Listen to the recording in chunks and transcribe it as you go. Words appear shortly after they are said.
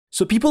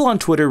So people on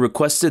Twitter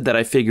requested that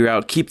I figure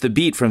out Keep the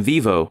Beat from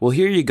Vivo. Well,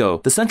 here you go.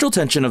 The central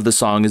tension of the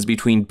song is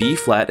between B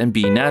flat and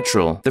B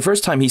natural. The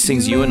first time he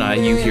sings You and I,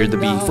 you hear the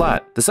B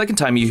flat. The second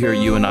time you hear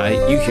You and I,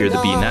 you hear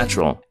the B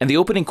natural. And the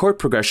opening chord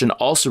progression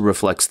also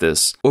reflects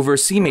this. Over a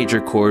C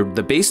major chord,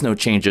 the bass note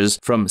changes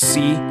from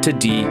C to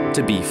D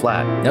to B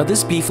flat. Now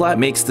this B flat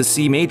makes the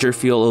C major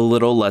feel a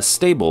little less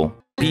stable.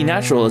 B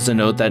natural is a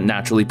note that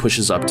naturally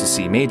pushes up to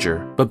C major,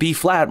 but B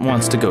flat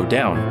wants to go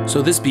down,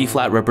 so this B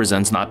flat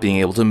represents not being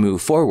able to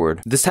move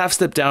forward. This half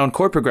step down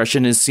chord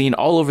progression is seen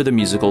all over the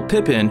musical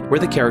Pippin, where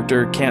the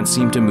character can't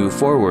seem to move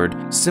forward.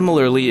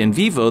 Similarly, in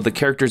Vivo, the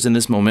characters in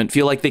this moment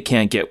feel like they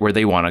can't get where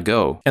they want to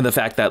go. And the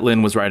fact that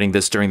Lin was writing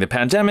this during the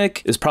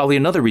pandemic is probably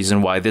another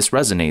reason why this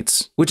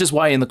resonates. Which is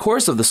why in the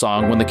chorus of the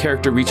song, when the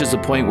character reaches a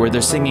point where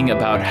they're singing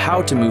about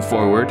how to move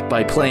forward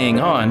by playing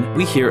on,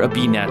 we hear a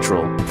B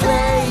natural.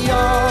 Play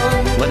on.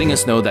 Letting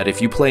us know that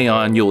if you play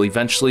on, you'll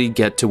eventually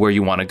get to where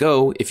you want to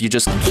go if you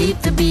just keep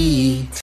the beat.